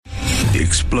the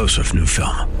explosive new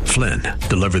film, Flynn,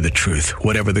 Deliver the Truth,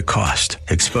 Whatever the Cost,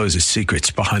 exposes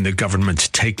secrets behind the government's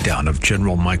takedown of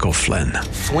General Michael Flynn.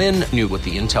 Flynn knew what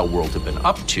the intel world had been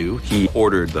up to. He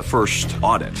ordered the first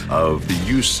audit of the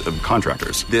use of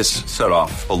contractors. This set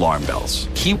off alarm bells.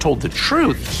 He told the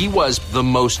truth. He was the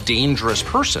most dangerous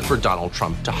person for Donald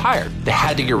Trump to hire. They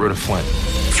had to get rid of Flynn.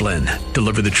 Flynn,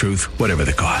 Deliver the Truth, Whatever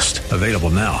the Cost. Available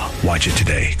now. Watch it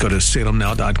today. Go to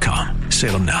salemnow.com.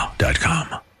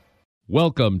 salemnow.com.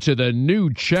 Welcome to the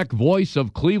new Czech Voice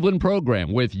of Cleveland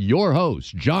program with your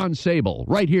host, John Sable,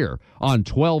 right here on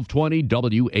 1220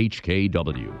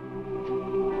 WHKW.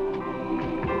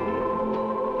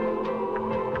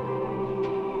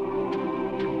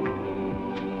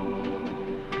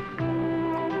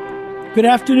 Good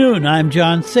afternoon, I'm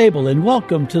John Sable, and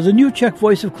welcome to the new Czech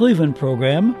Voice of Cleveland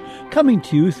program, coming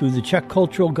to you through the Czech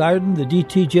Cultural Garden, the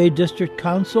DTJ District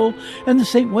Council, and the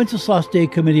St. Wenceslas Day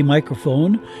Committee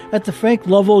microphone at the Frank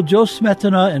Lovell, Joe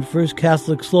Smetana, and First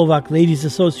Catholic Slovak Ladies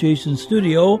Association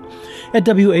studio at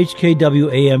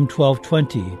WHKW AM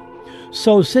 1220.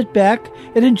 So sit back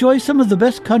and enjoy some of the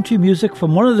best country music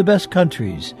from one of the best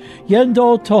countries,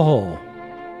 Yendol Toho.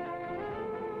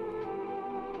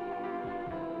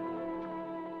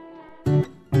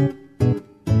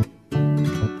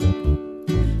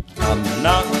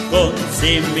 Na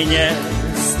konci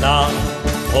města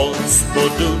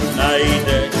hospodu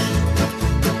najdeš,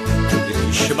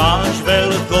 když máš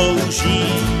velkou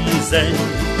žízeň,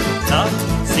 tak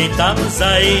si tam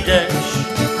zajdeš.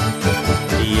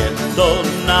 Je to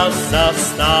na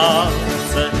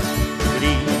zastávce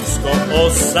blízko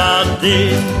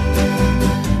osady,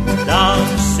 dáš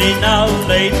si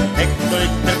nalej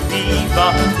hektolitr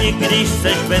piva, i když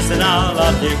seš bez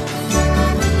nálady.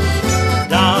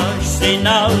 Dáš si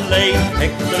nalej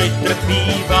hektolitr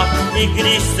piva, i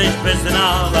když seš bez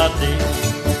nálady.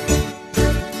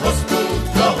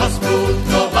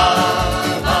 Hospůdko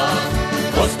máma,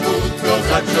 hospůdko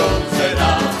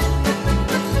začouzená,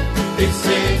 ty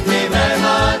jsi mi mé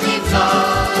mládí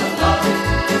vzala,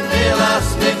 byla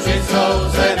jsi mi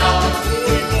přisouzená.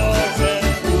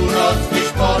 Půlnoc, když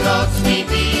po noc mi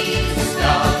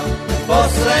píská,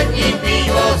 poslední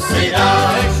pivo si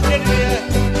dáš.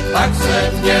 Pak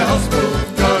se mě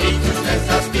hospůdko líc už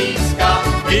nezaspíská,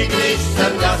 i když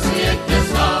jsem na světě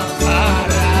sám.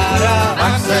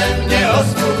 Pak se mě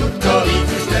hospůdko líc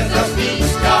už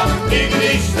nezaspíská, i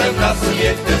když jsem na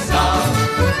světě sám.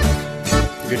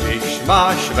 Když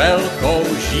máš velkou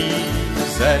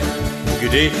žízeň,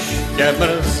 když tě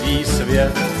mrzí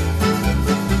svět,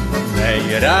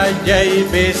 nejraději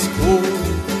bys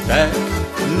kůtek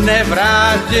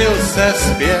nevrátil se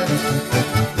zpět.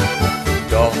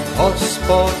 Do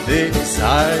hospody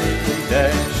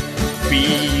zajdeš,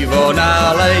 pivo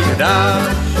nálej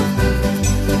dáš,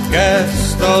 ke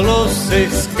stolu si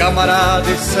s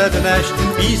kamarády sedneš,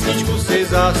 písničku si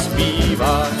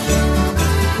zaspíváš.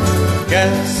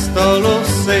 Ke stolu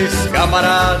si s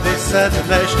kamarády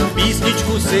sedneš,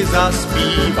 písničku si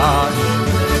zaspíváš.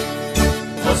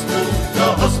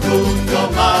 Hospůdko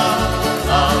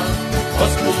máma,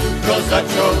 hospůdko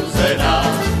začouzená,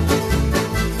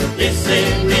 ty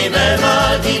jsi mi mé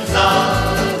mládí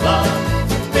vzala,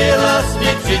 byla jsi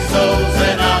mi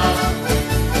přisouzená.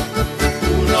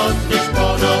 Půlnoc, když po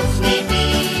noc mi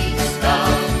píská,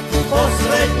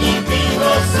 poslední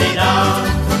pivo si dám.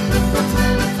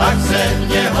 Pak se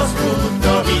mě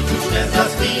hospůdko víc už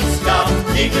nezaspíská,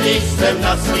 i když jsem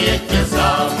na světě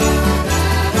sám.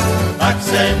 Pak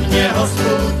se mě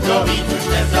hospůdko víc už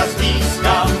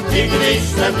nezaspíská, i když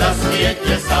jsem na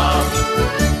světě sám.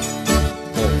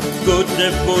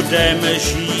 Pokud budeme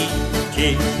žít,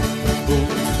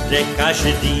 bude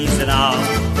každý z nás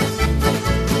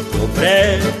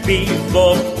dobré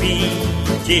pivo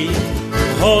píti,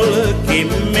 holky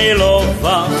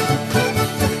milovat.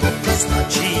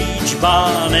 Stačí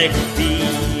čbánek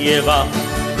píjeva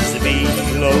s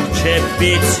bílou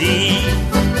čepicí,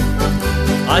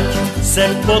 ať se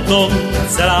potom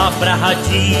celá Praha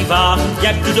dívá,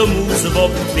 jak domů z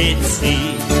opicí.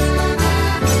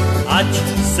 Ať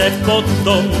se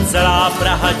potom celá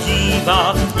Praha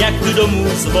dívá, jak domů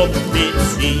z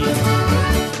opicí.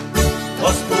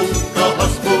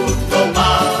 Hospůdko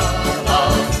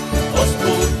máma,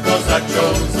 hospůdko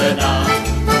začouzená,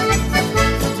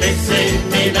 ty jsi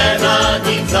mi mé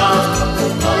mládí vzala,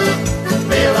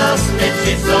 byla jsi mi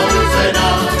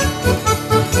přisouzená.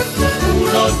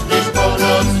 Půlnoc, když po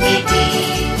noc mi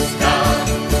píská,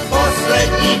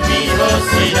 poslední pivo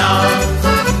si dám.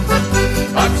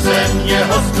 Pak se mě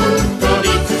hospůdko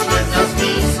líc už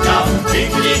nezaspíská, i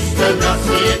když jsem na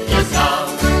světě sám.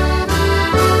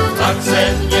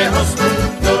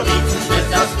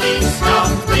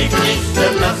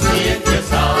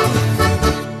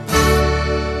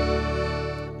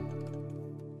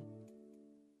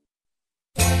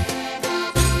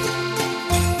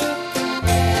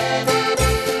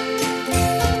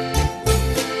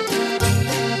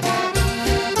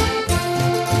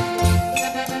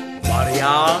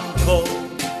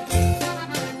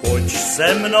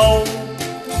 se mnou.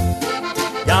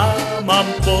 Já mám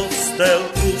postel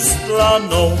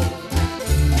ustlanou.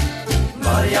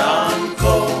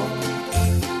 Mariánko,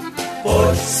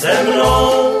 pojď se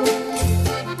mnou.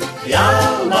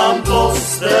 Já mám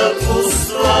postel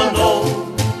ustlanou.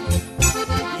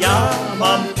 Já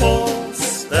mám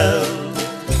postel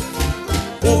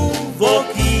u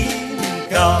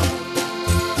vokínka.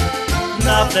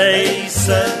 Nadej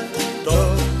se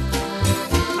to,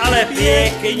 ale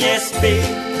pěkně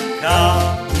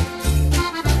spinká.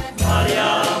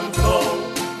 Mariánko,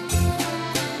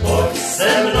 pojď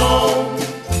se mnou,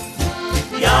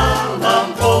 já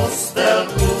mám postel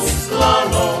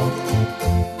uslanou.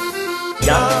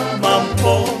 Já mám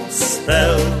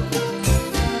postel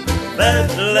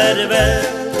vedle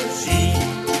dveří,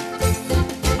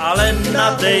 ale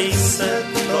nadej se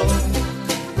to,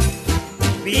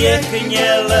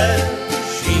 pěkně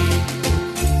leží.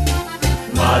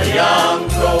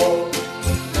 Mariánko,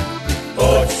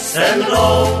 pojď se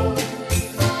mnou,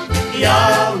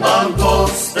 já mám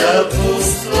postel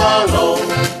uslanou.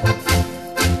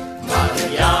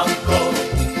 Mariánko,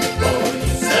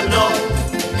 pojď se mnou,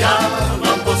 já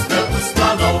mám postel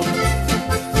uslanou.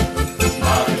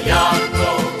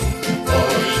 Mariánko,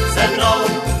 pojď se mnou,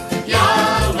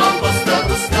 já mám postel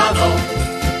uslanou.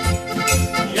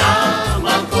 Já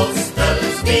mám postel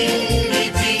z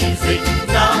bílý břízy,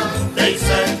 nadej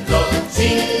se to,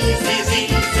 řízi,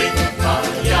 řízi.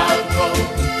 Mariánko,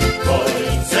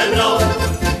 pojď se mnou,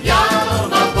 já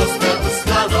mám postel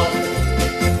uslanou.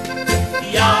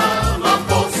 Já mám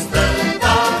postel,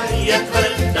 ta je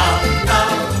tvrdá,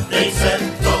 nadej se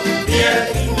to,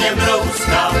 pěkně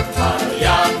mrouzká.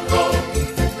 Mariánko,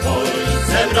 pojď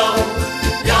se mnou,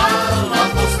 já mám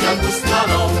postel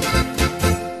uslanou.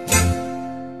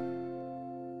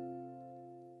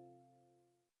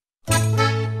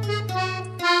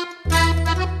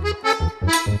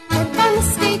 Pan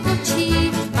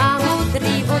skejtočí má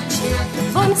modrý oči,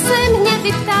 on se mě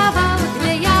vyptával,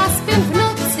 kde já spím v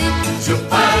noci.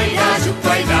 Župajda,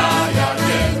 já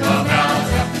tě mám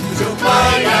ráda.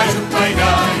 Župajda,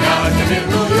 já tě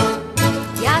miluju.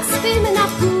 Já spím na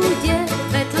půdě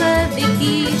vedle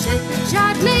vikýře,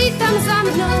 žádnej tam za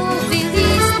mnou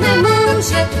vylízt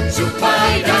nemůže.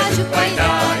 Župajda,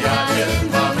 já tě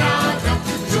mám ráda.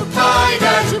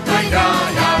 Župajda,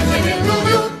 já tě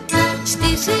miluju.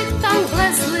 4 tam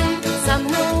vlezli za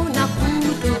mnou na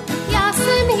půdu, já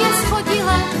jsem je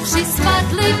schodila, 3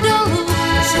 spadli dolů.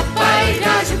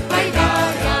 Župajda,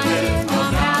 já tě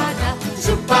mám ráda.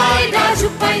 Župajda,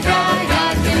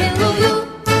 já tě miluju.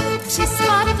 3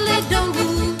 spadli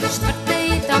dolů,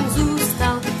 4. tam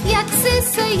zůstal, jak si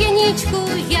se Jeníčku,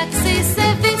 jak si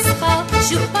se vyspal.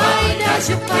 Župajda,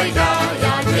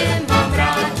 já tě mám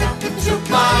ráda.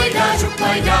 Župajda,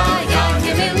 já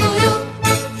tě miluju.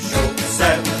 Žup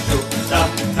sem, žup tam,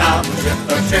 nám už je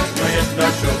to všechno jedno.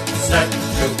 Žup sem,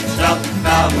 žup tam,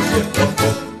 nám už je to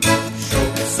fup.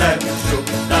 Žup sem, žup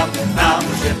tam, nám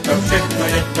už je to všechno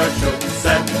jedno. Žup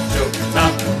sem, žup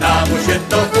tam, nám už je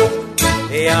to fup.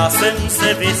 Já jsem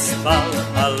se vyspal,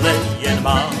 ale jen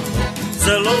málo,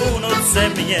 celou noc se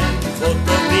mě o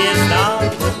tobě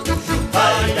zdálo.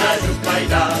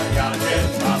 Župajda, já tě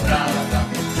mám ráda.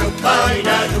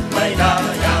 Župajda,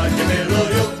 já tě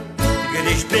miluju.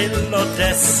 Když bylo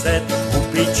 10,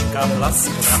 hubička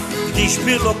mlaskla, když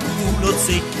bylo k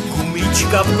půlnoci,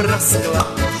 gumička praskla.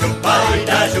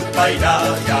 Župajda,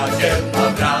 já tě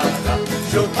mám ráda.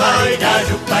 Župajda,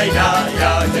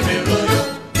 já tě miluju.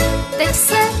 Teď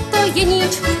se to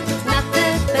Jeníčku na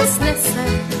tebe snese,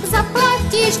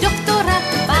 zaplatíš doktora,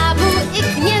 bábu i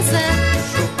kněze.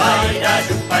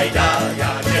 Župajda,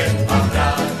 já tě mám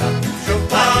ráda.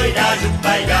 Župajda,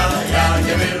 já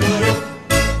tě miluju.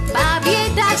 Bábě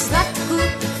dáš sladku,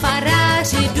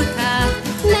 faráři duchách,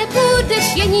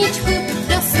 nebudeš Jeníčku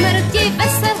do smrti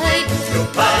veselej.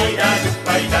 Župajda,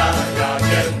 já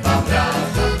tě mám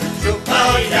ráda.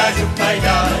 Župajda,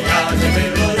 já tě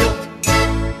miluju.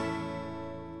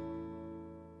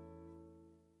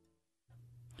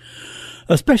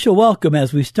 A special welcome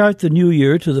as we start the new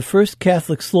year to the First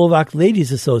Catholic Slovak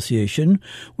Ladies Association,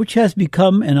 which has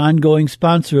become an ongoing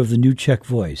sponsor of the New Czech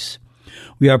Voice.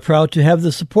 We are proud to have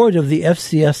the support of the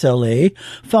FCSLA,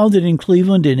 founded in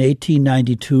Cleveland in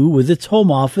 1892 with its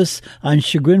home office on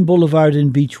Chagrin Boulevard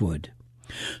in Beechwood.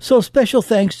 So special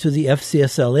thanks to the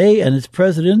FCSLA and its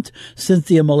president,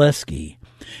 Cynthia Molesky.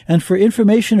 And for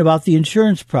information about the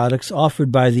insurance products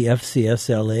offered by the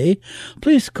FCSLA,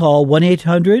 please call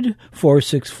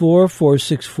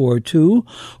 1-800-464-4642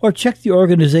 or check the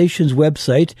organization's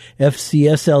website,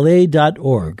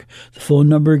 fcsla.org. The phone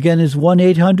number again is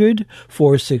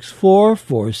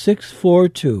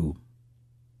 1-800-464-4642.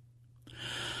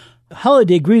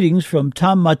 Holiday greetings from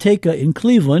Tom Matejka in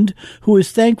Cleveland, who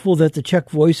is thankful that the Czech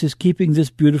Voice is keeping this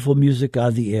beautiful music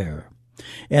on the air.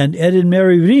 And Ed and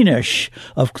Mary Rinesh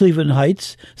of Cleveland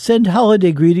Heights send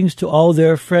holiday greetings to all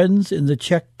their friends in the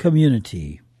Czech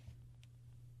community.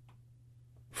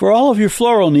 For all of your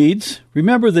floral needs,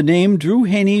 remember the name Drew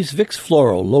Haney's Vicks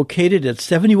Floral, located at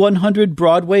 7100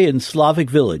 Broadway in Slavic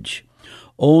Village.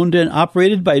 Owned and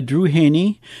operated by Drew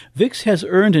Haney, Vicks has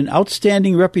earned an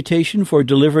outstanding reputation for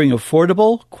delivering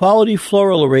affordable, quality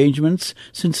floral arrangements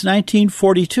since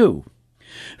 1942.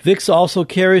 Vicks also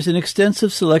carries an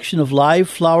extensive selection of live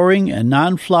flowering and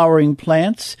non-flowering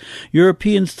plants,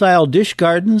 European-style dish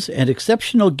gardens, and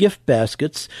exceptional gift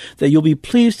baskets that you'll be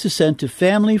pleased to send to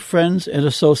family, friends, and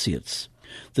associates.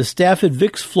 The staff at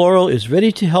Vicks Floral is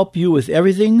ready to help you with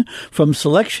everything from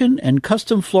selection and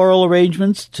custom floral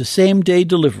arrangements to same-day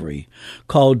delivery.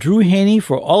 Call Drew Haney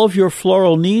for all of your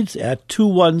floral needs at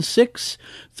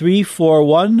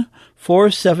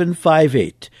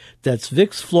 216-341-4758. That's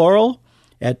Vicks Floral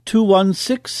at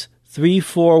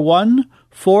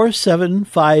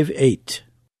 216-341-4758.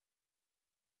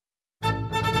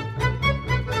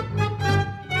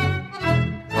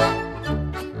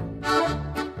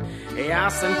 Já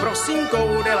jsem prosím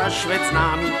Koudela Švec,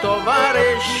 známý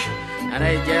tovaryš.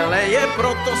 Neděle je,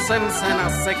 proto jsem se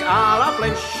nasek ála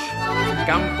pleš.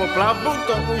 Kam poplavu,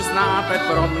 to už znáte,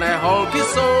 pro mne holky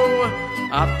jsou.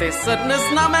 A ty se dnes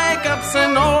na mé kapse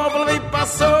Nobl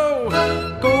vypasou.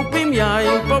 Koupím já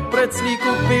jim po preclíku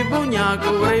pivu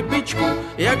nějakou rybičku.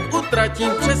 Jak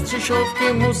utratím přes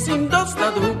Třišovky, musím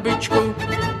dostat hubičku.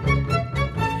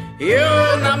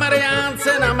 Jo, na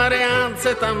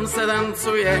Mariánce, tam se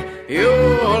tancuje,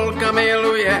 jo, holka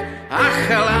miluje, ach,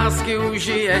 lásky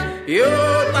užije, jo,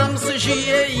 tam se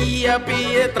žije, jí a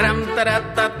pije, tram,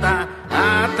 taratata,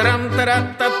 a tram,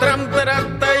 tarata,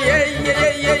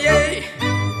 jej.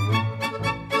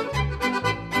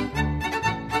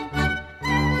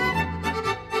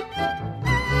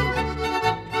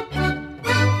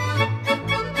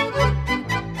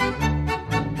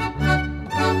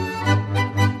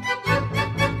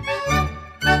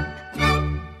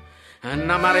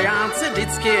 Na Mariánce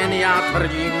vždycky jen já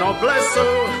tvrdím noblesu,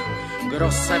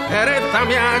 kdo se pere,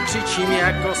 tam já křičím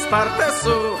jako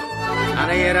Spartasu. A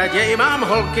nejraději mám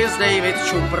holky z David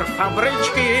Čupr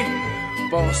fabričky,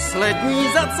 poslední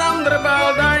za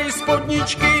Candrbal dají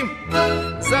spodničky.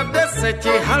 Za 10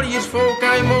 halíř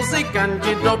foukaj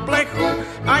muzikanti do plechu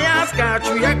a já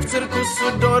skáču jak v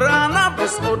cirkusu do rána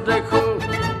bez oddechu.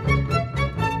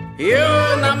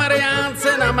 Jo, na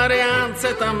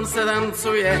Mariánce, tam se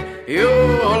tancuje,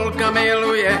 jo, holka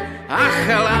miluje, ach,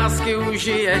 lásky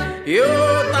užije, jo,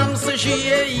 tam se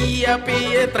žije, jí a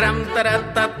pije, tram,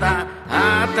 taratata,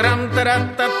 a tram,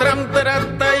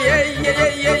 tarata,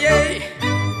 jej.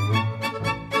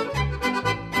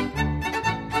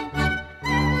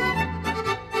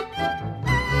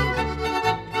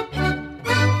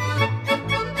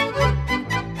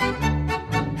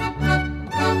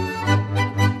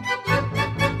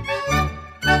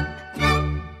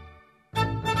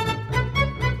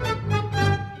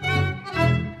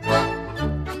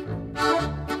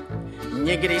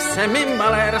 Někdy se mi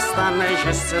malér stane,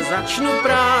 že se začnu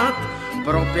prát,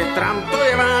 pro 5 to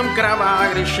je vám kravá,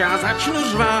 když já začnu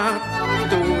řvát.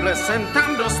 Tuhle jsem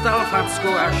tam dostal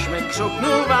facku, až mi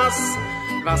křupnul vás.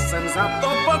 Vás jsem za to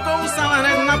pokousal,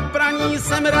 hned na praní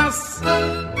jsem raz.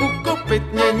 U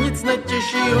kopyt mě nic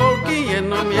netěší, holky,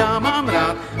 jenom já mám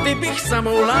rád. Ty bych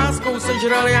samou láskou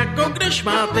sežral, jako když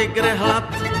máte kde hlad.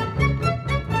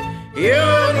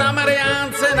 Jo, na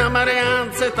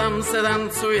Mariánce, tam se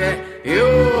tancuje,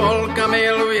 jo, holka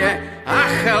miluje,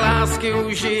 ach, lásky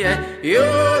užije, jo,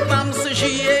 tam se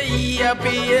žije, jí a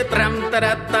pije, tram,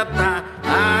 taratata,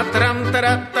 a tram,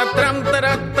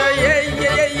 tarata, jej.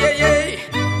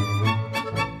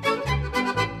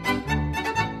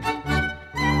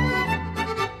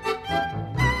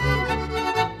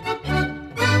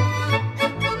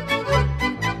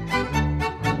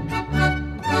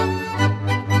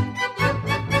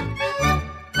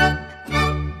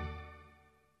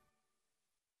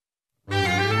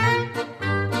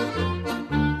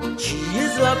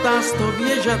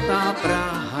 Stověžatá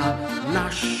Praha,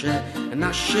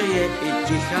 naše je i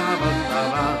tichá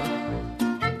Vltava.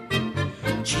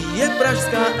 Čí je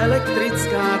pražská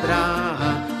elektrická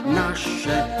dráha,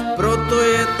 naše, proto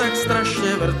je tak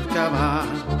strašně vrtkavá.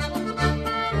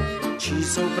 Čí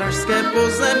jsou pražské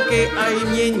pozemky a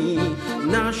jmění,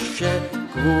 naše,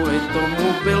 kvůli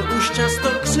tomu byl už často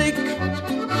křik.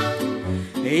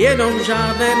 Jenom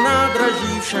žádné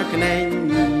nádraží však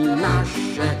není,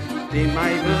 naše, ty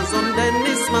mají byl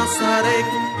Denis Masaryk.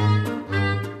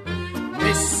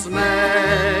 My jsme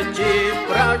ti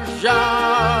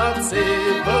Pražáci,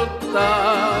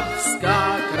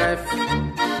 vltavská krev.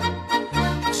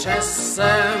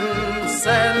 Třesem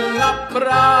se na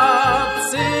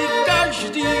práci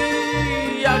každý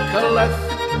jak lev.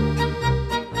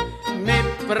 My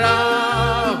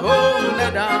Prahu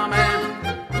nedáme,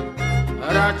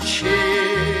 radši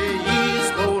jí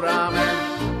zbouráme,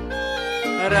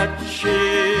 radši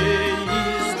jí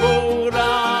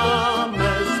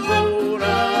zbouráme,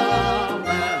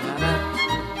 zbouráme.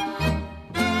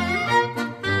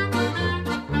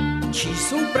 Čí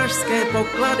jsou pražské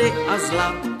poklady a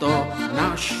zlato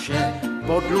naše,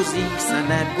 po dluzích se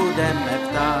nebudeme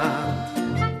ptát.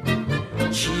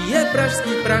 Čí je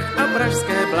pražský prach a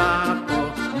pražské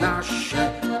bláto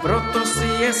naše, proto si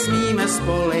je smíme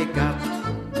spolikat.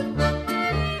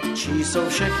 Čí jsou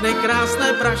všechny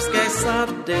krásné pražské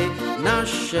sady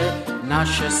naše,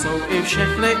 naše jsou i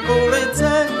všechny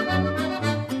ulice.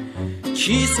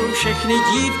 Čí jsou všechny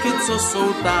dívky, co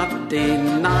jsou tady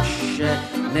naše,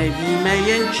 nevíme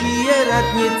jen, čí je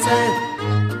radnice.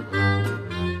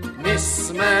 My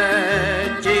jsme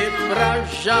ti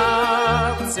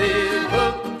Pražáci,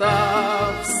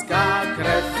 vltavská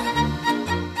krev.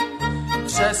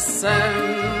 Třesem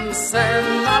se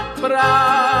na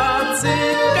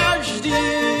práci každý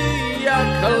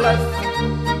jak lev.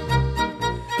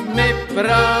 My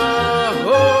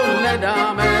Prahu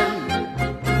nedáme,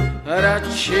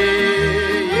 radši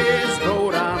ji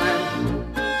zbouráme,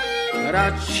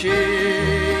 radši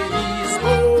ji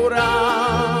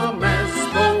zbouráme,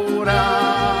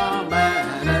 zbouráme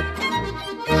hned.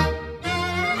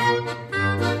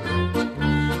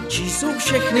 Čí jsou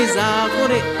všechny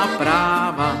zákony a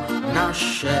práva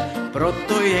naše,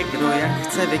 proto je kdo jak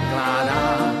chce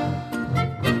vykládá.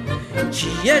 Čí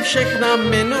je všechna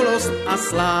minulost a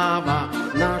sláva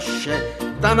naše,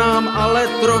 ta nám ale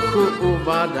trochu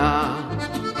uvadá.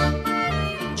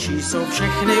 Čí jsou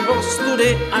všechny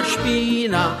ostudy a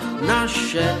špína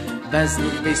naše, bez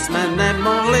nich bychom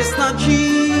nemohli snad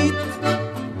žít.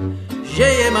 Že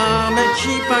je máme,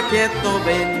 čí pak je to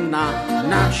vina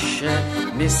naše,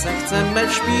 my se chceme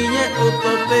v špíně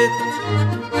utopit.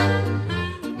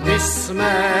 My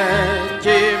jsme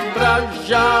ti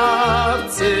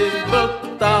Pražáci,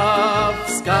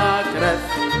 vltavská krev.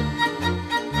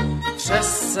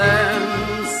 Třesem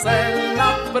se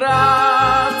na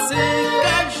práci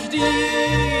každý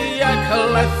jak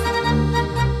lev.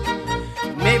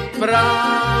 My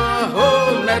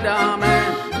Prahu nedáme,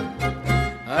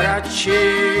 radši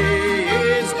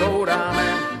ji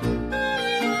zbouráme,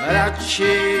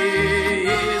 radši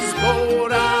ji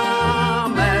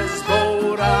zbouráme,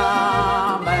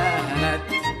 zbouráme hned.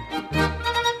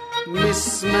 My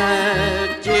jsme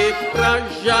ti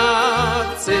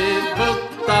Pražáci,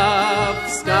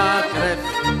 vltavská krev.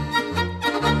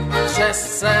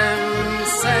 Třesem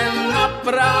se na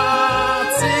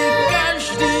práci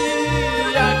každý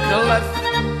jak lev.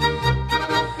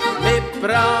 My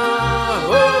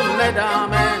Prahu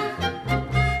nedáme,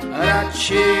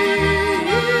 radši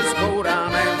ji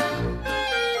zbouráme,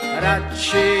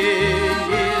 radši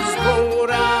ji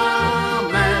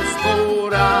zbouráme,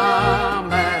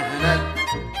 zbouráme hned.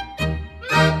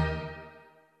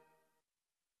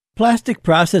 Plastic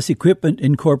Process Equipment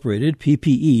Incorporated,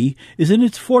 PPE, is in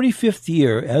its 45th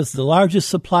year as the largest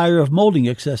supplier of molding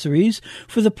accessories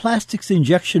for the plastics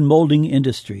injection molding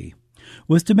industry.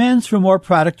 With demands for more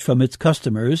product from its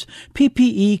customers,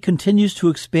 PPE continues to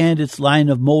expand its line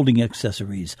of molding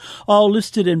accessories, all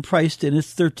listed and priced in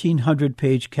its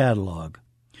 1,300-page catalog.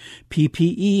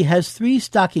 PPE has 3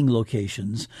 stocking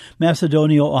locations: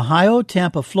 Macedonia, Ohio,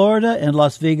 Tampa, Florida, and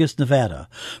Las Vegas, Nevada.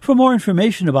 For more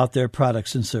information about their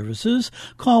products and services,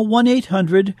 call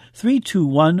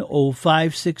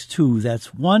 1-800-321-0562. That's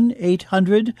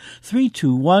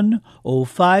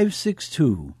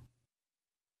 1-800-321-0562.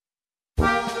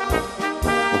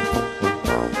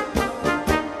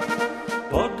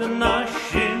 Pod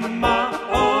našima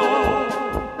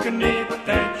okny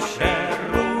teče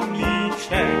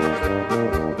rumíček.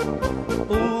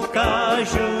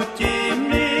 Ukážu ti,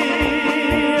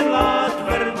 milá,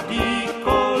 tvrdý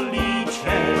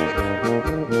kolíček.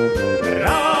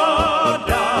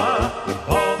 Ráda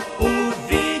ho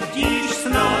uvidíš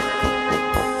snad,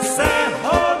 se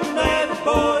ho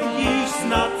nebojíš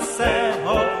snad.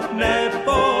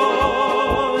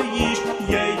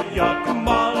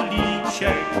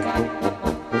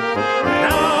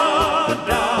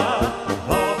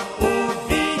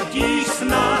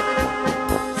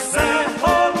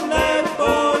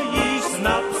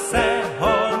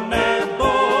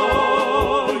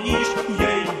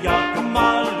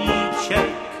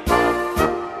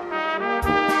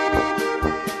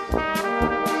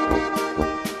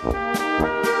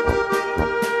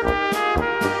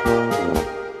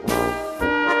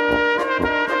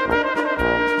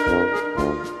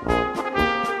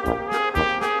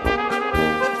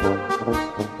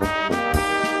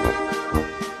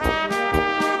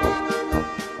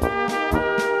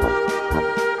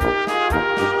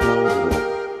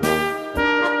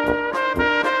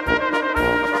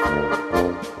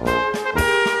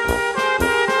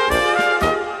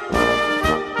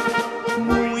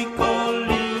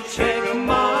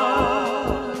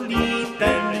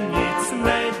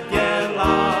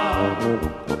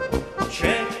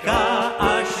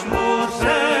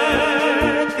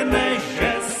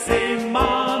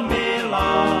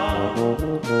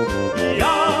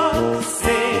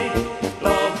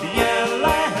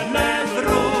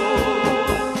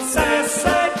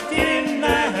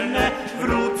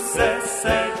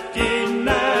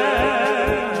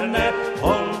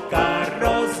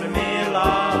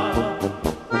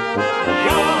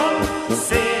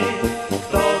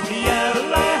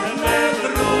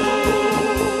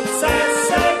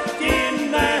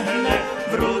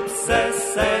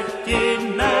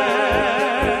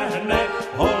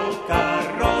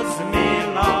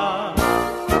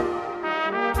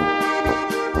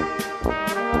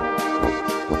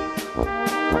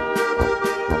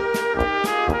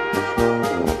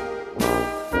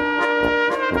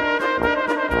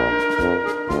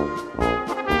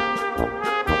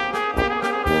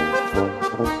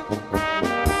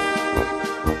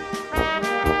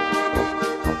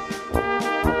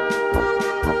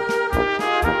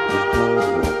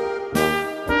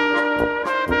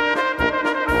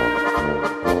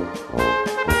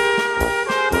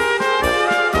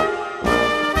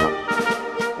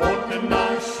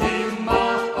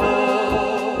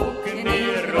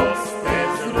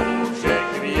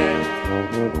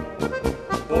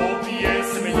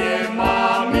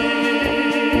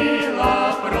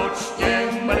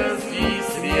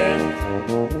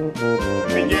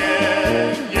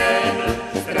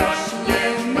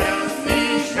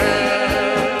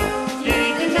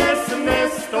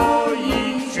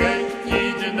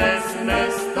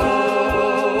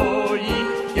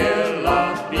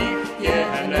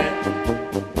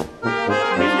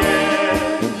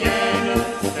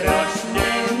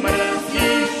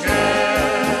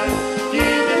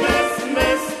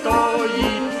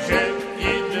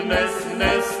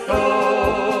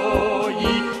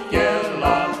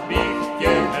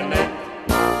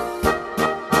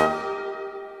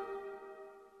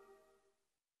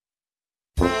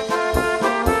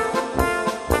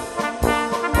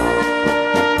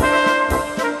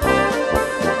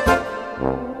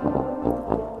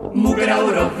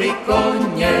 Mugraurovi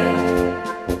koně.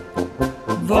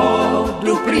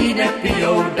 Vodu prý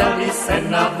nepijou, dali se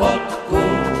na vodku.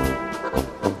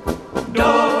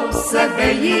 Do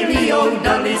sebe jí lijou,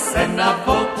 dali se na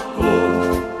vodku.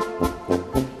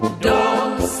 Do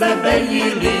sebe jí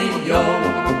lijou.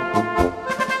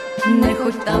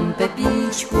 Nechoď tam,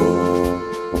 Pepíčku,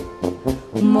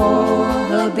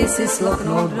 mohl by si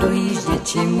sloknout do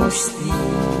jížděči mužství.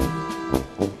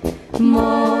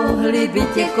 Mohli by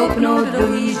tě kopnout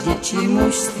do jížděči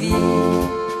mužství.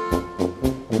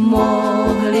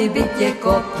 Mohli by tě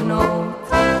kopnout.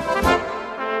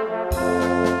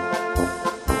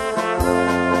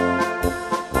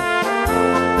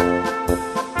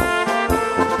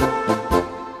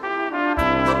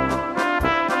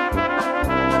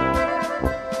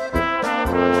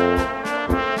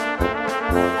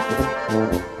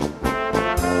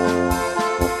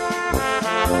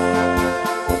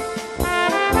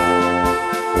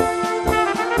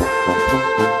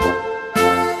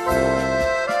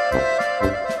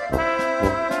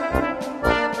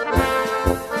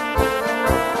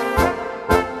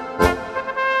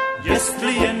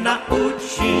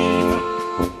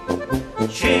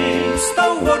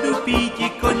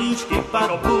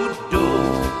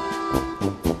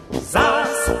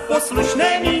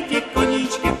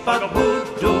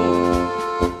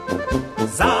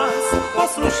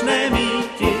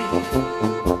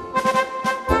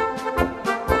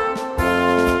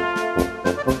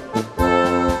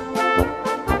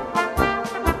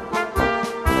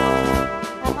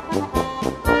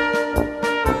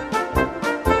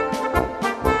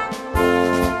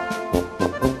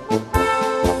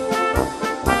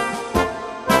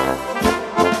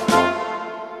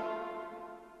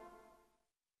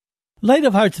 Light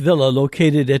of Hearts Villa,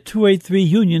 located at 283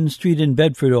 Union Street in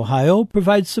Bedford, Ohio,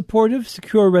 provides supportive,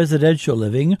 secure residential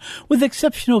living with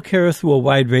exceptional care through a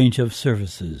wide range of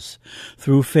services.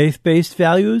 Through faith-based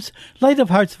values, Light of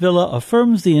Hearts Villa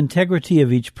affirms the integrity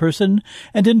of each person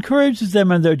and encourages them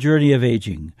on their journey of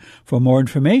aging. For more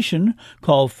information,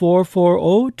 call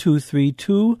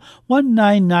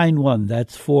 440-232-1991.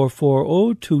 That's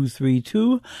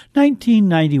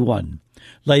 440-232-1991.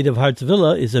 Light of Hearts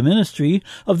Villa is a ministry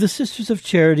of the Sisters of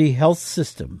Charity Health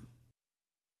System.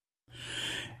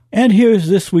 And here's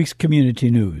this week's community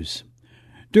news.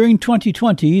 During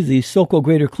 2020, the Sokol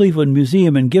Greater Cleveland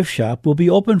Museum and Gift Shop will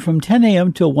be open from 10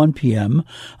 a.m. till 1 p.m.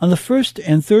 on the first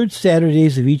and third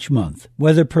Saturdays of each month,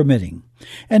 weather permitting,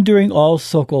 and during all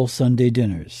Sokol Sunday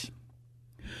dinners.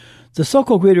 The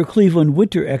Sokol Greater Cleveland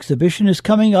Winter Exhibition is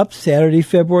coming up Saturday,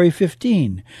 February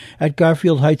 15 at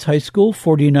Garfield Heights High School,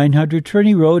 4900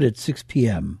 Turney Road at 6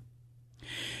 p.m.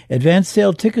 Advanced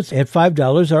sale tickets at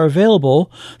 $5 are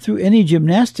available through any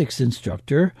gymnastics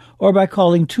instructor or by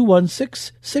calling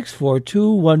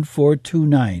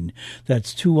 216-642-1429.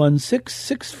 That's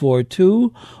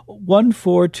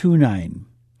 216-642-1429.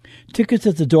 Tickets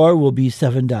at the door will be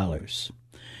 $7.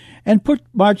 And put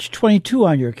March 22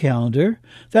 on your calendar.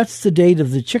 That's the date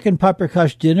of the Chicken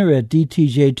Paprikash dinner at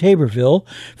DTJ Taborville,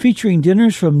 featuring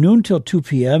dinners from noon till 2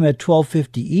 p.m. at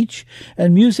 $12.50 each,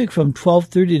 and music from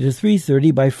 12:30 to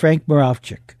 3:30 by Frank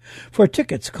Moravchik. For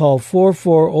tickets, call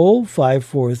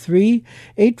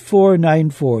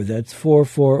 440-543-8494. That's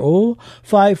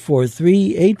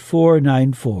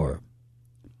 440-543-8494.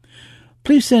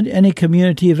 Please send any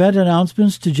community event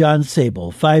announcements to John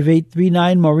Sable,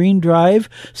 5839 Maureen Drive,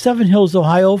 Seven Hills,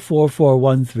 Ohio,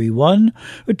 44131,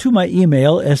 or to my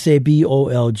email,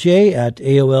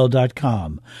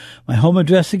 sabolj@aol.com. My home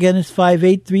address again is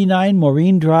 5839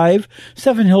 Maureen Drive,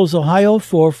 Seven Hills, Ohio,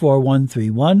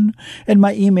 44131, and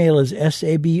my email is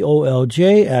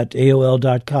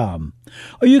sabolj@aol.com.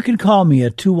 Or you can call me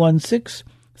at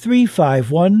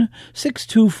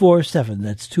 216-351-6247.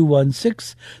 That's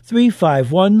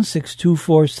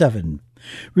 216-351-6247.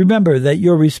 Remember that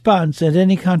your response and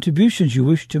any contributions you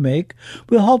wish to make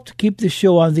will help to keep the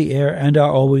show on the air and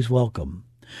are always welcome.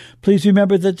 Please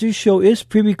remember that this show is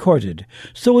pre-recorded,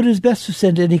 so it is best to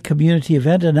send any community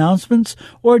event announcements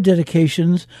or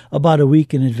dedications about a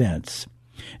week in advance.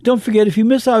 Don't forget, if you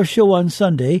miss our show on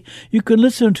Sunday, you can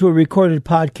listen to a recorded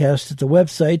podcast at the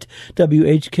website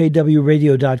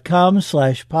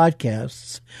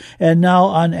whkwradio.com/podcasts and now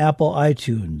on Apple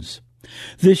iTunes.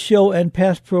 This show and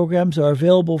past programs are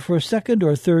available for second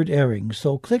or third airing,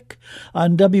 so click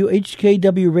on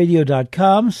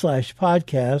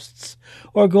whkwradio.com/podcasts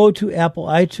or go to Apple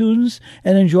iTunes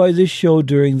and enjoy this show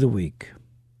during the week.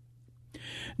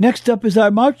 Next up is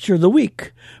our March of the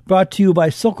Week, brought to you by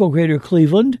Sokol Greater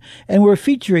Cleveland, and we're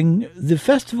featuring the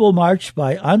Festival March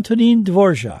by Antonin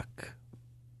Dvorak.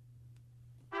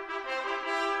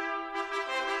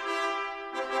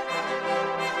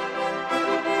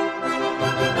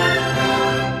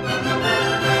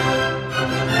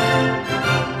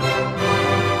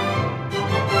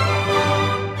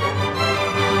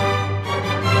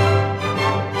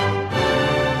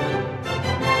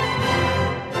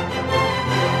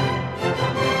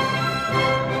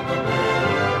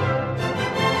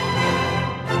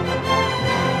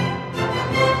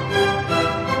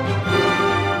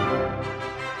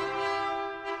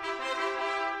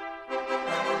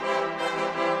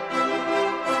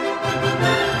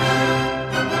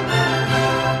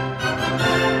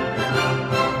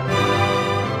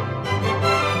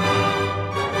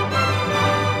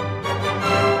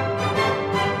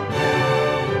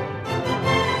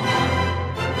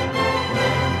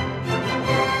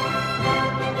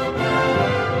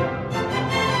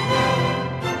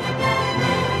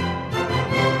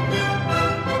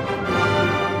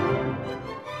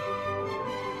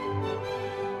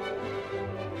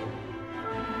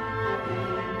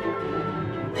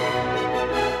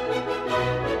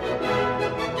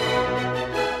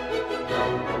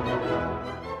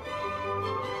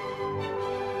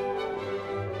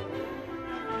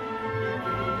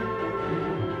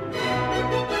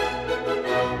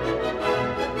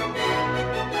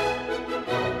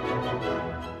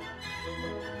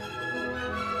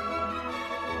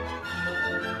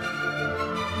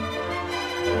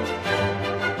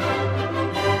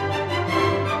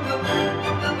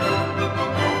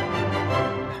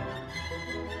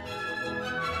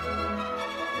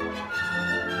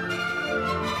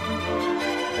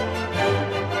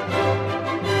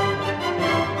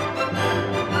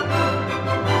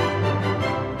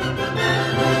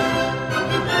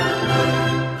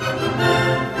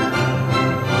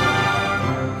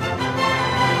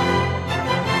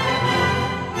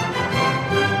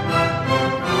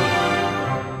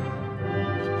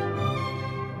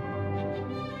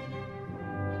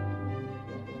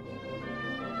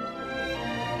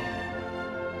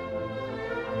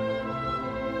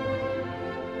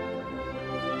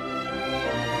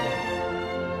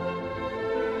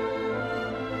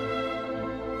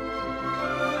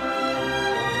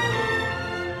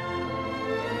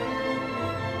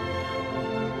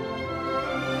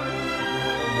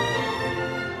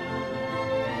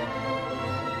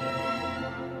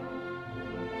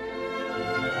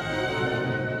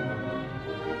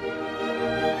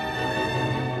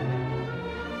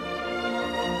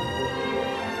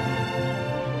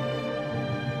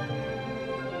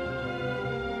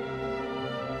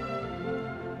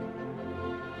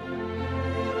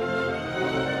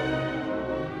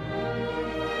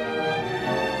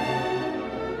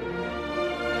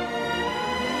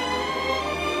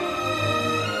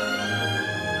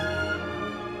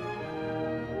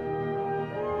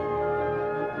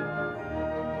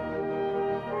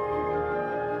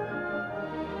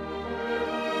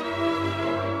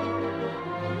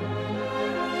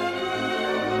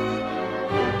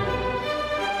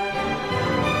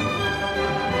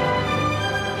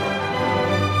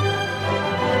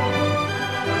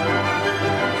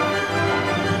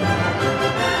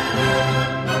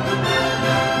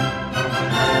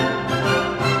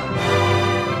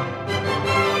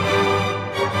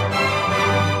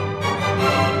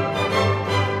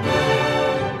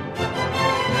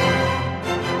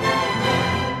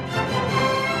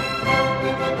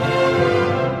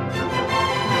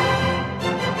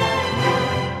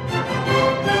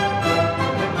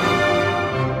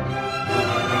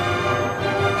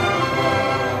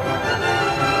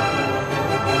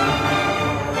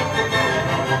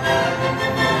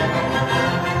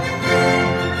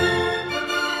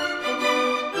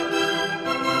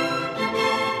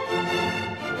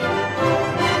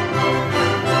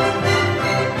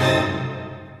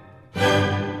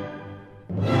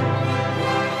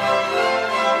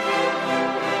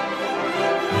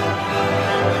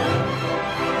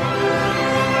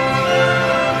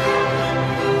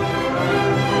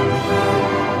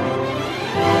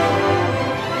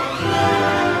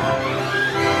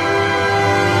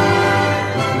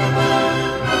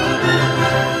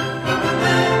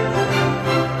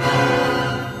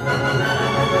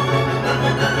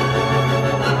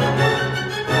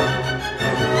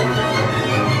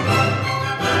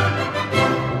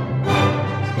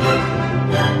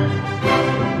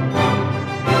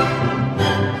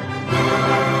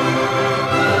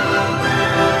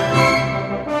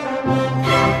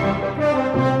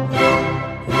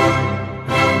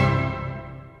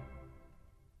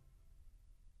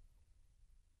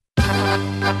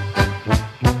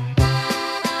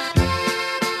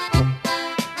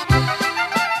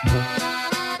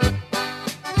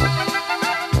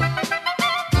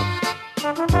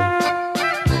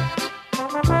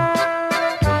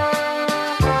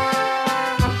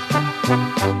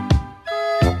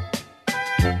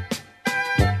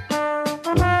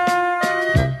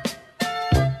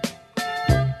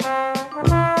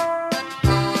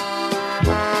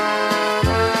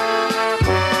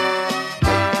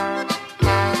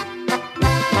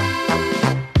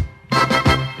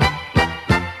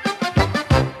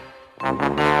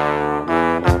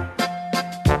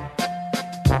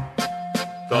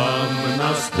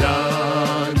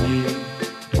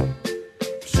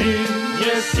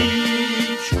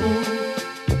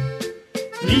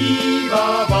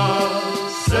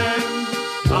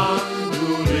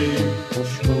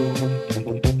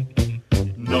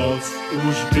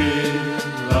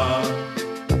 žila.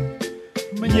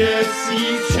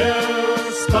 Měsíc šel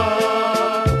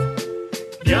spát,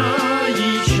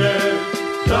 Janíček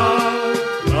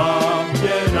dala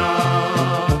mě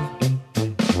rád.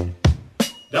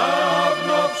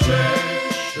 Dávno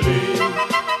přešli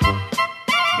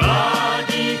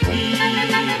mládí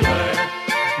chvíle,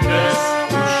 dnes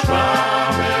už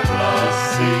máme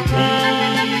vlasy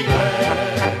bílé.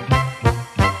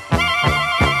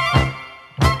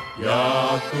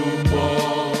 Já tu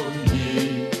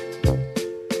moji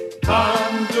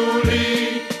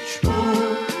panduličku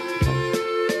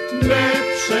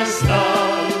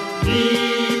nepřestal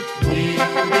mít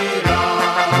nikdy rád.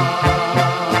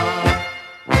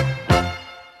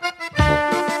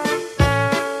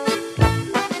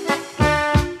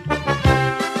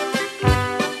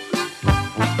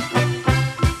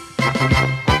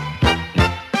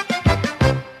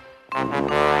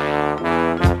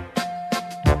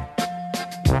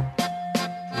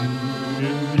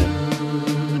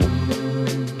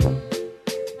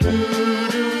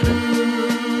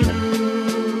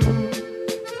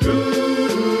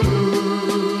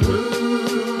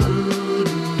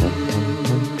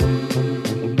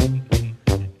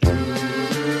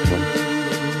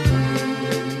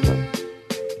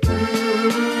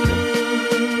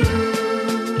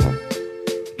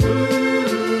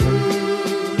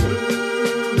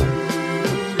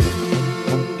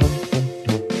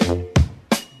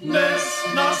 Dnes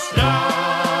na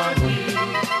stráni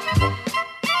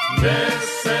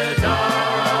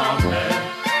nesedáme,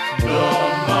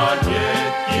 doma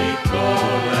děti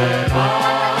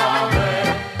koléváme.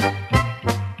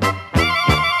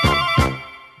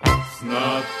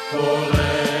 Snad po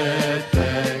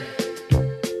letech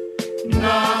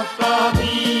na ta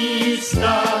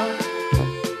místa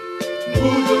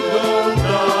budou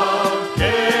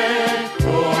také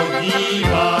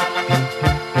chodívat.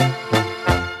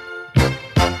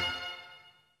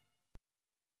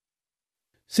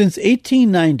 Since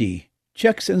 1890,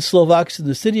 Czechs and Slovaks in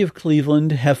the city of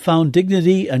Cleveland have found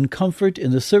dignity and comfort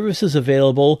in the services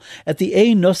available at the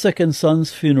A. Nosek &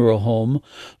 Sons Funeral Home,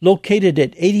 located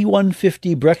at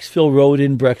 8150 Brecksville Road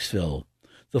in Brecksville.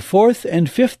 The fourth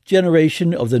and fifth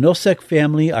generation of the Nosek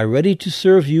family are ready to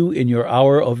serve you in your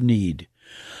hour of need.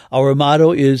 Our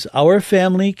motto is Our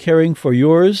Family Caring for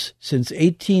Yours since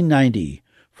 1890.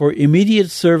 For immediate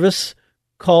service,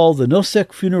 call the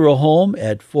Nosek Funeral Home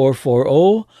at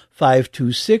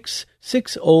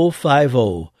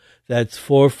 440-526-6050. That's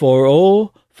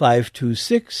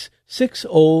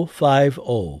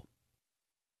 440-526-6050.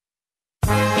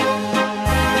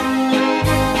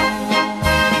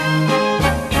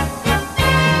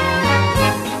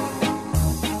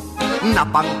 Na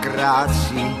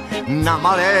Pankráci, na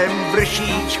malém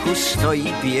vršíčku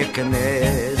stojí pěkné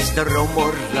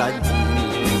stromořadí.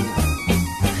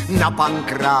 Na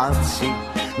Pankráci,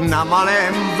 na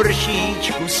malém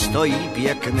vršíčku stojí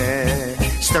pěkné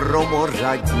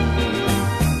stromořadí.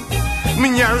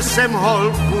 Měl jsem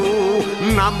holku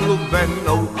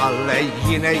namluvenou, ale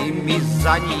jinej mi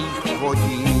za ní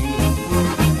chodí.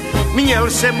 Měl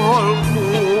jsem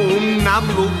holku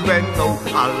namluvenou,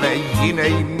 ale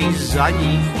jinej mi za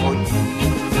ní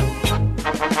chodí.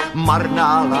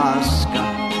 Marná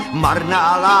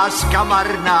láska,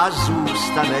 marná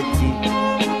zůstane ti,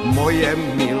 moje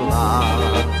milá.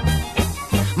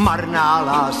 Marná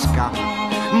láska,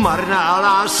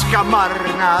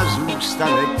 marná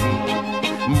zůstane ti,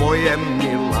 moje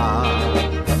milá.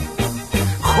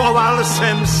 Choval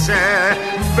jsem se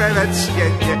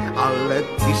velectěně, ale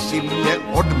ty si mě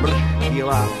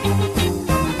odmrštila.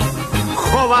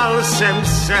 Choval jsem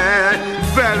se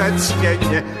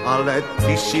velectěně, ale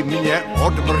ty si mě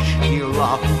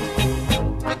odmrštila.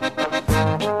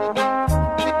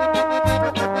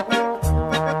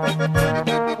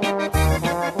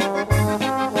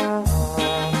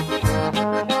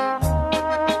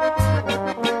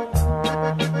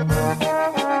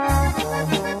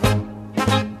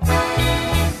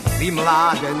 Vy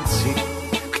mládenci,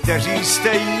 kteří jste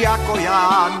jako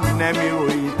já,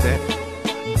 nemilujte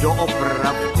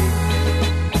doopravdy.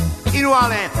 No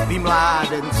ale vy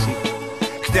mládenci,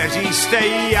 kteří jste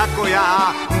jako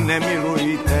já,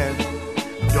 nemilujte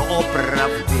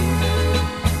doopravdy.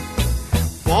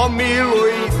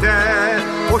 Pomilujte,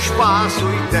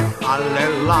 pošpásujte, ale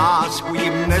lásku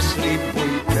jim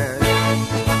neslibujte.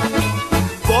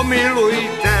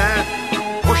 Pomilujte,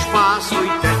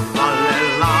 pošpásujte,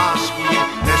 ale lásku jim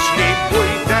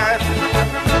neslibujte.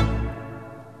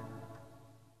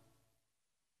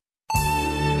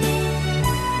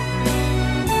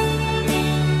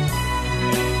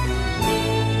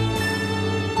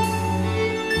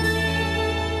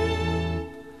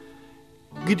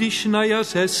 když na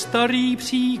jaře starý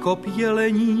příkop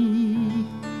jelení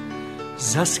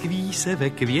zaskví se ve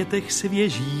květech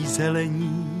svěží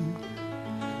zelení.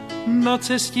 Na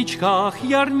cestičkách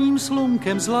jarním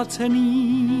slunkem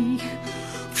zlacených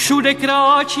všude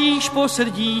kráčíš po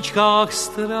srdíčkách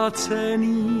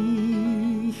ztracených.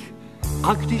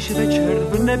 A když večer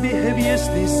v nebi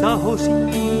hvězdy zahoří,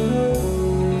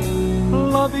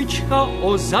 lavička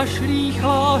o zašlých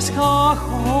láskách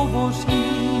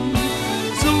hovoří.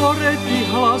 Z Lorety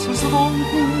hlas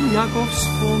zvonku jako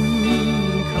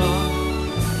vzpomínka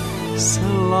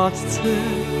sladce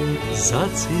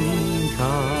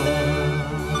zacínká.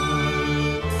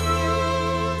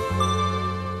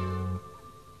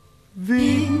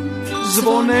 Vy,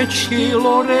 zvonečky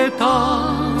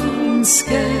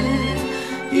loretánské,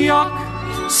 jak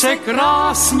se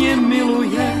krásně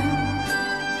miluje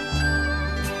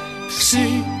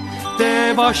při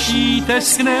té vaší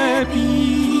teskné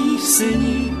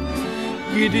písni,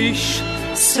 když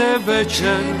se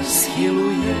večer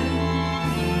schyluje.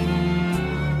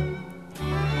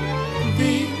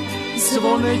 Vy,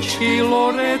 zvonečky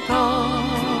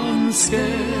loretánské,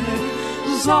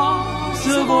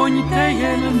 zazvoňte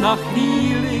jen na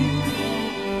chvíli,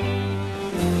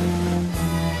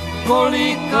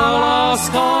 kolika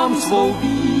láskám svou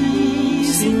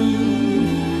písní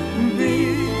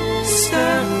vy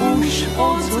jste už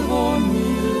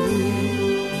odzvonili.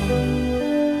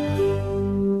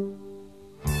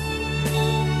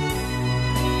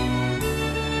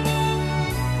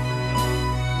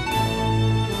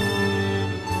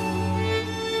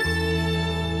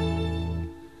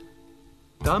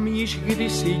 Tam již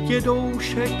kdysi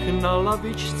dědoušek na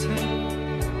lavičce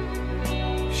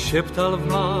šeptal v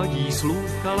mládí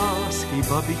slůvka lásky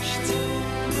babičce.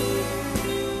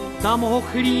 Tam ho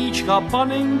chlíčka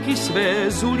panenky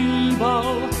své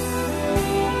zulíval,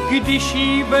 když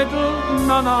jí vedl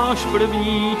na náš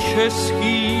první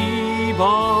český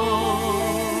bál.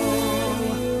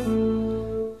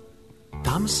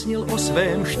 Tam snil o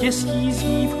svém štěstí s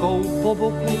dívkou po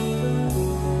boku,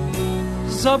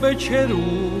 za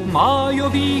večerů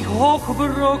májových hoch v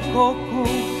rokoku.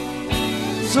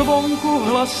 Zvonku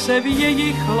hlas se v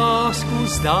jejich lásku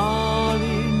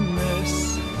zdáli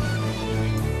dnes,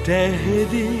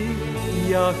 tehdy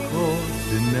jako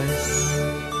dnes.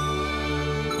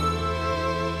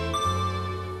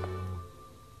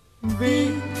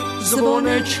 Vy,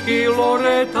 zvonečky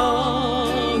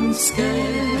loretánské,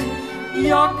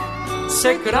 jak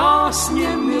se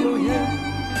krásně miluje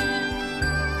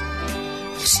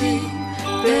při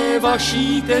té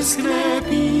vaší teskné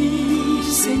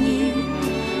písni,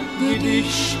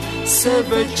 když se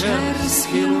večer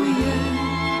schyluje.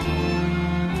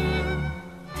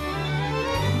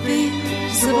 Vy,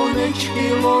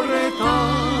 zvonečky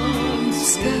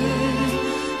loretánské,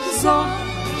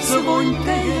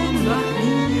 zazvoňte jen na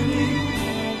chvíli,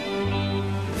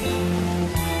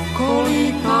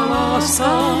 kolika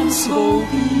lásám svou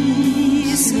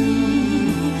písní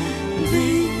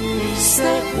vy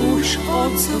se už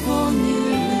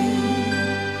odzvonili.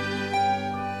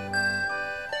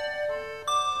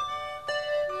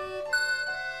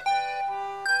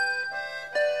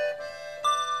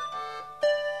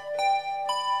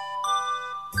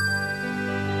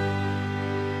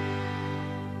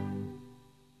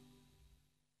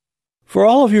 For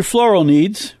all of your floral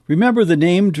needs, remember the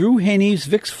name Drew Haney's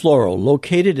Vicks Floral,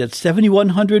 located at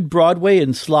 7100 Broadway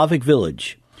in Slavic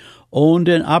Village. Owned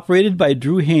and operated by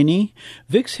Drew Haney,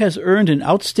 Vicks has earned an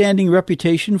outstanding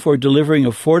reputation for delivering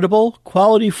affordable,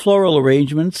 quality floral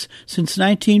arrangements since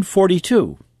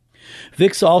 1942.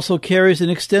 Vicks also carries an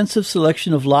extensive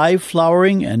selection of live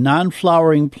flowering and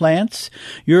non-flowering plants,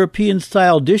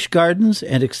 European-style dish gardens,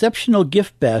 and exceptional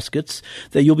gift baskets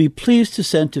that you'll be pleased to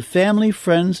send to family,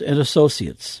 friends, and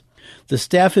associates. The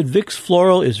staff at Vicks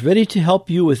Floral is ready to help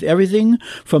you with everything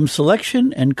from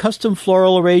selection and custom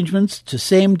floral arrangements to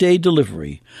same-day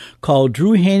delivery. Call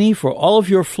Drew Haney for all of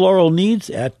your floral needs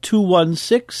at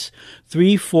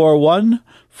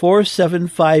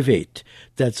 216-341-4758.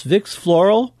 That's Vicks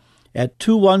Floral at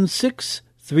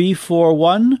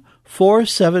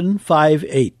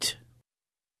 216-341-4758.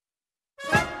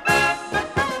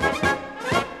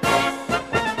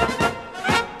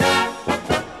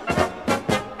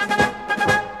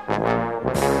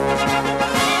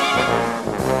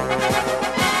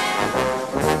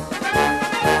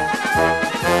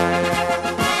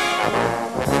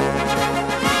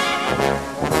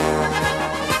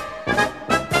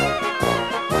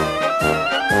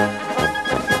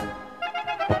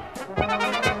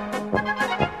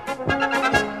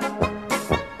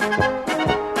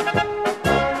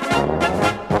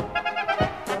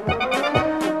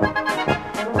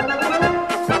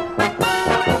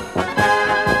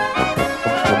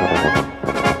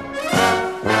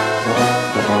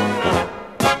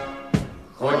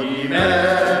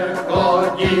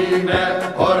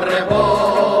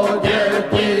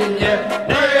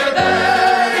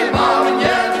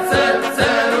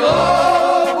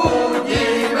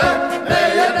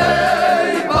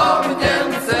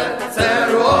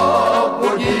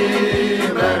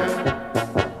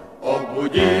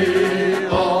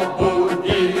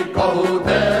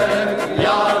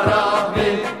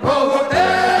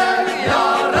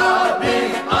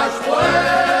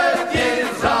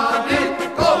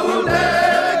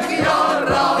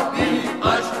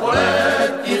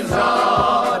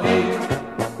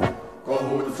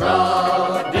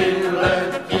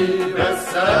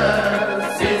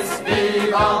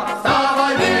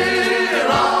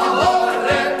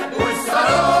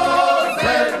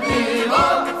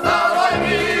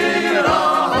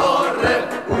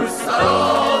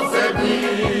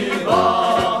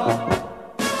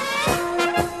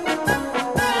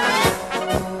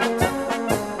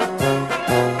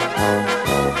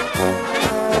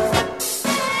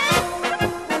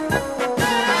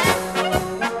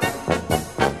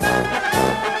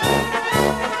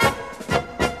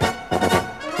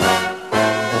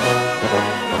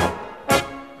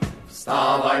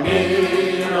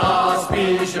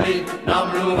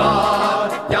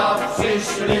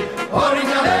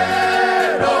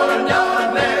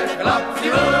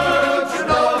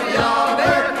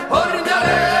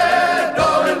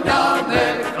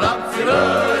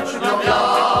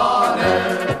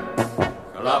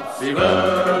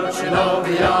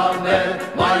 pijane,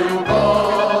 majú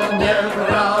konie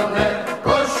vrane,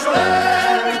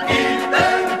 košlenky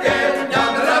tenké,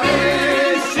 ňadra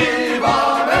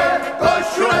vyšívame,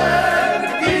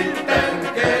 košlenky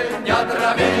tenké,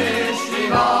 ňadra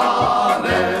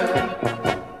vyšívame.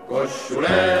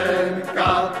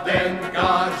 Košulenka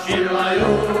tenká,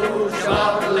 žilajú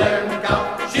žladlenka,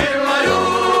 žilajú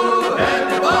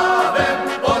hedvábem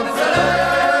pod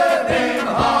zeleným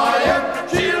hájem,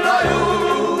 žilajú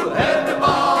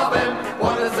hedvábem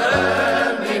pod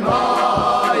zeleným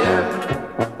hájem.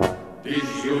 Když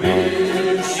ju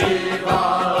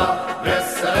vyšívala,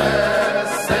 veselé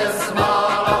se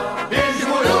smála, když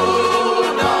mu ju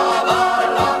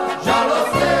dávala,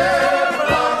 žalostně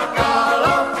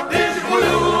plakala, když mu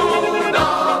ju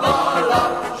dávala,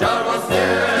 žalostně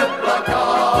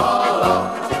plakala.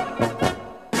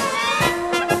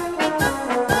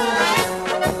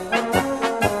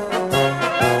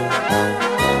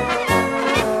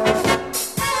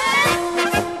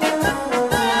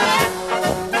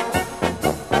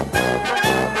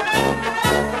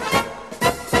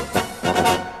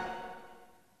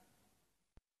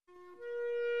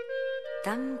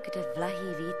 Tam, kde vlahý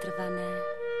vítr vane,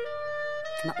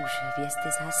 tma už hvězdy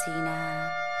zhasíná,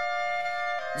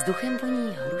 vzduchem voní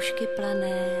hrušky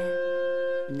plané,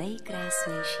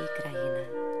 nejkrásnější krajina.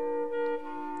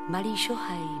 Malý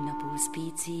šohaj napůl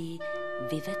spící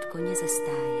vyved koně ze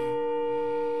stáje.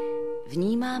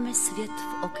 Vnímáme svět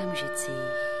v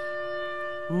okamžicích.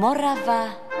 Morava,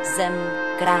 zem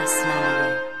krásná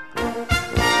je.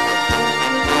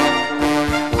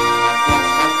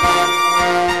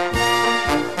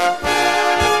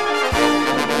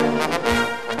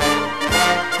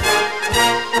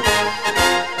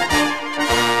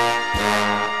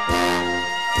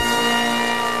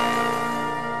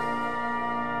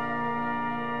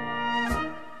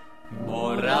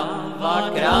 Morava,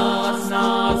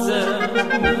 krásná zem,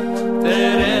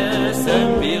 které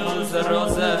jsem byl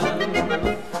zrozen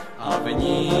a v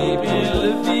ní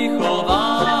byl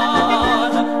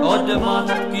vychován, od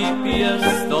matky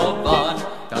pěstován,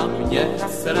 tam mě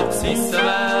srdci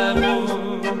svému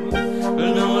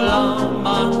lnula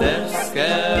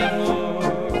mateřskému.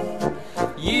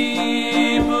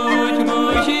 Jí buď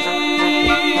můj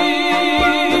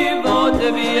život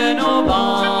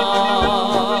věnován,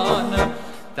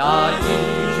 ta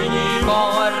jižní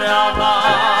Morava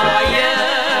je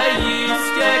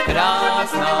jistě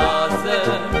krásná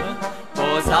zem,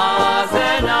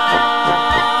 posázená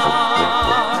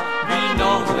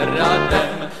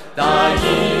vinohradem. Ta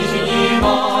jižní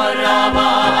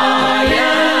Morava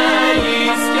je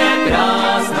jistě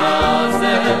krásná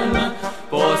zem,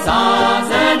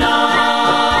 posázená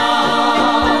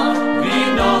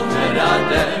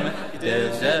vinohradem, kde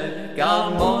řeka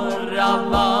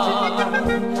Morava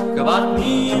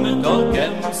chvatným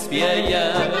tokem spěje.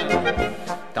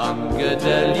 Tam,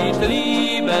 kde lid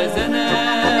líbezné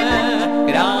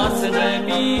krásné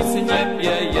písně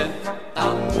pěje,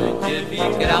 tam děvy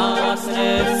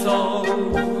krásné jsou,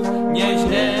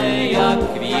 něžné jak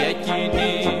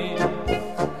květiny.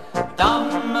 Tam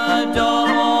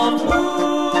domov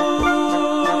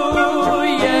můj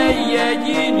je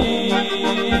jediný.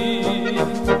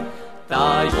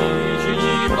 Ta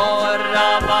jižní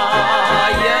Morava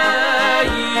je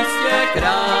jistě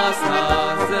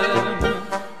krásná zem,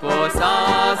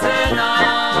 posázená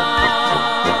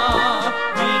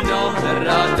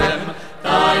vinohradem.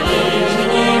 Ta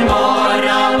jižní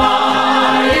Morava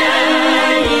je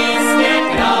jistě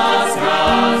krásná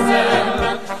zem,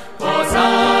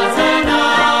 posázená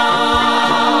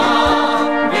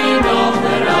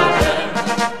vinohradem.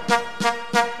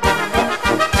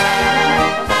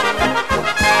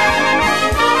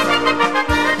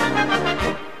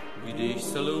 Když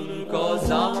slunko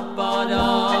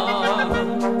zapadá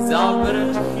za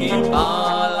vrchy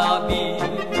Pálavy,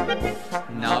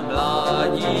 na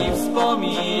mládí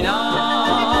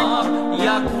vzpomínám,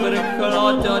 jak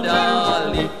vrchlo to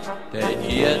dáli. Teď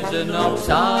jedno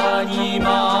přání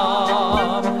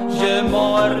mám, že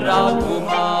Moravu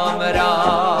mám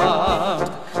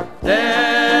rád.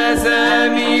 Té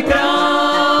zemi krásné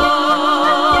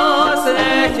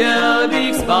chtěl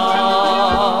bych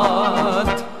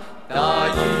spát. Ta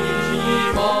jižní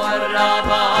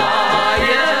Morava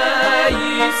je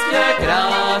jistě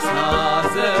krásná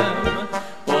zem,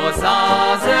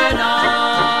 posázená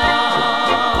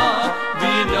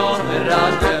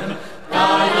vinohradem. Ta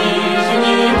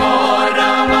jižní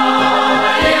Morava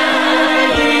je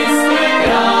jistě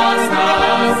krásná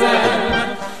zem,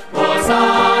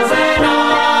 posázená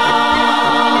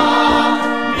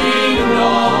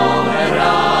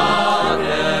vinohradem.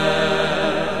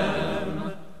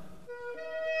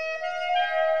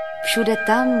 Všude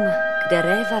tam, kde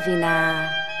réva vinná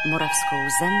moravskou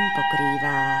zem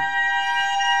pokrývá,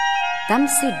 tam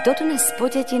si dodnes po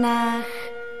dětinách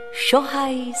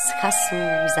šohaj z chasů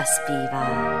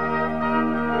zaspívá.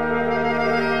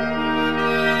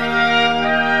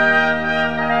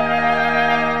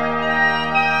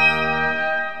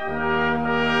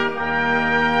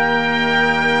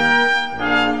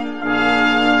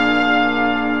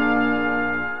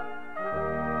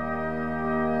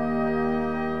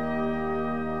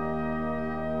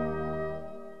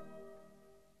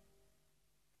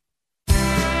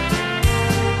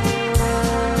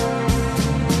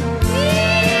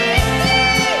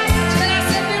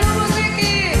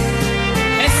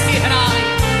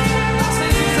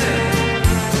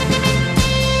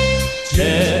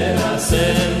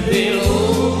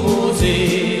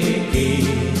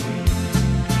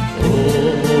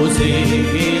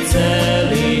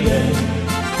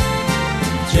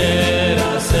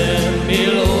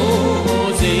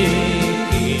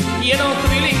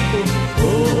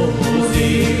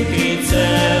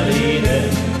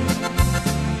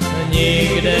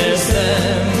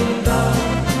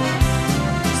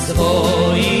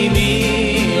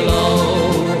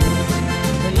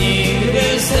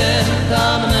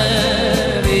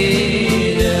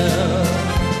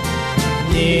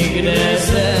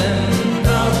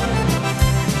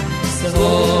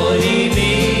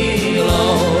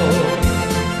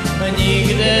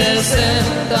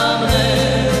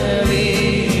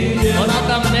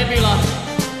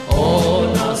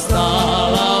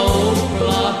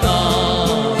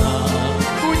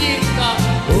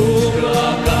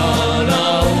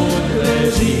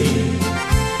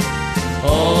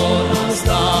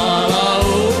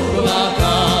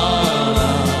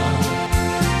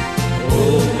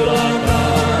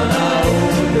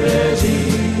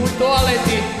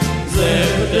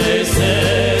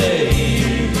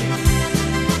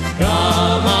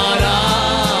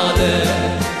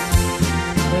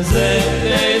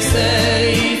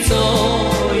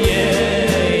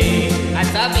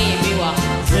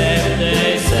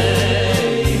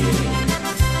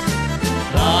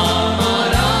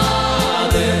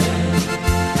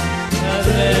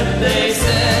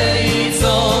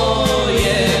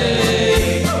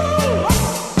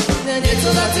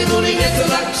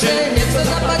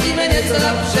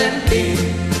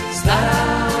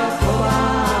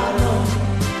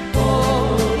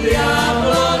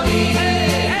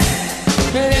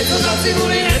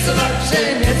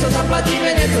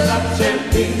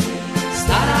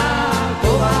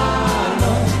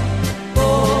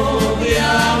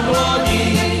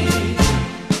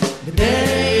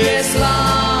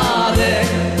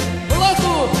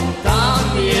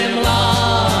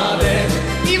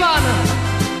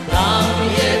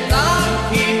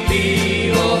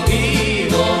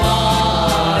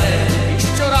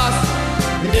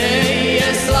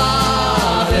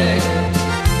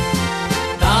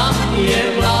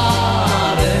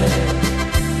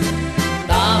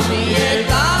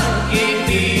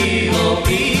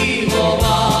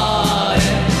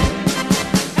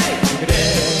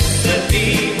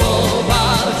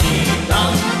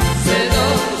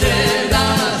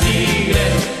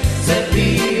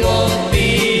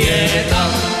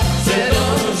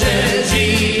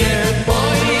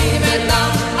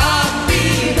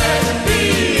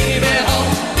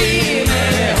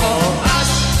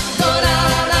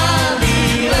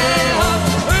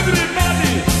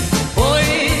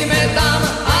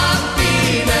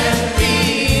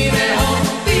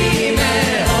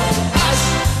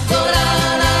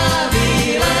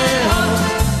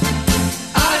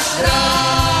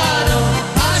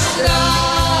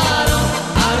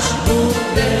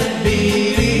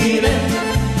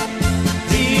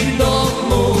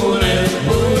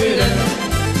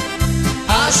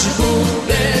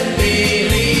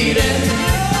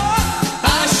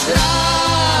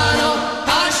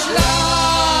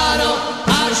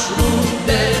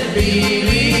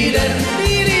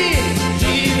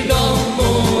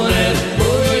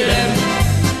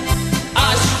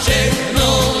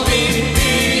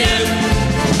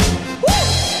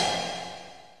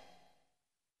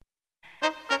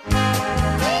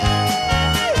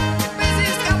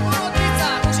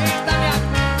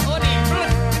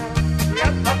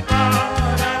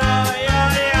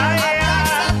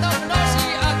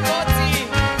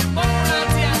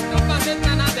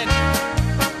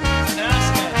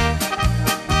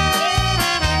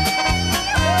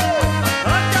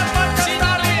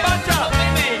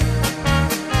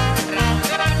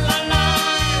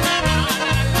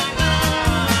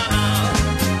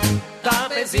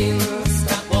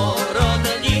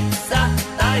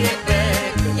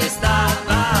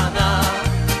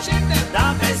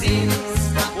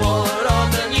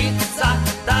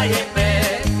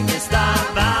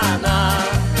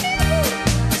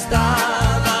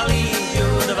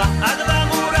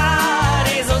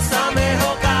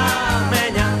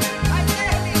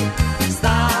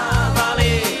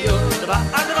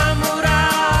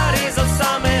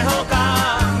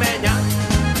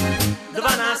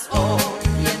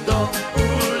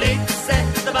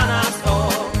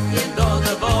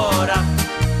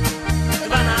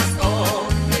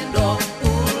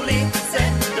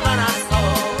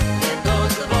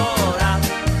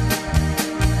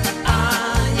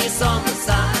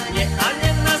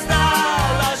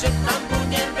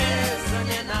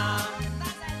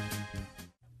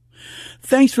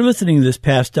 Thanks for listening this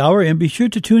past hour, and be sure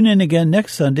to tune in again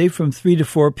next Sunday from 3 to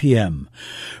 4 p.m.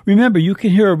 Remember, you can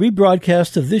hear a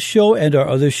rebroadcast of this show and our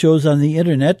other shows on the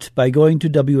Internet by going to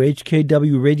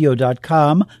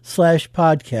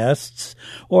whkwradio.com/podcasts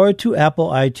or to Apple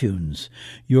iTunes.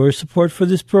 Your support for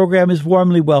this program is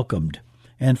warmly welcomed.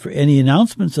 And for any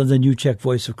announcements on the New Czech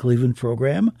Voice of Cleveland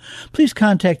program, please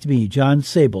contact me, John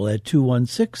Sable, at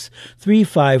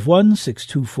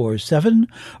 216-351-6247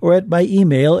 or at my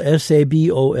email,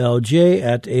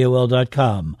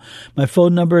 sabolj@aol.com. My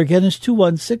phone number again is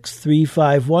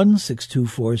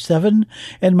 216-351-6247,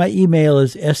 and my email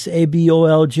is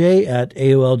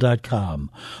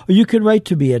sabolj@aol.com. Or you can write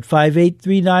to me at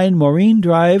 5839 Maureen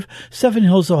Drive, Seven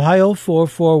Hills, Ohio,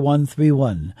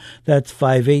 44131. That's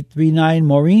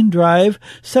 5839 Maureen Drive,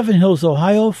 Seven Hills,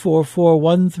 Ohio,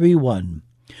 44131.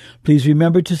 Please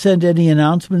remember to send any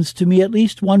announcements to me at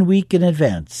least 1 week in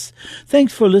advance.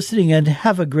 Thanks for listening and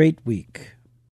have a great week.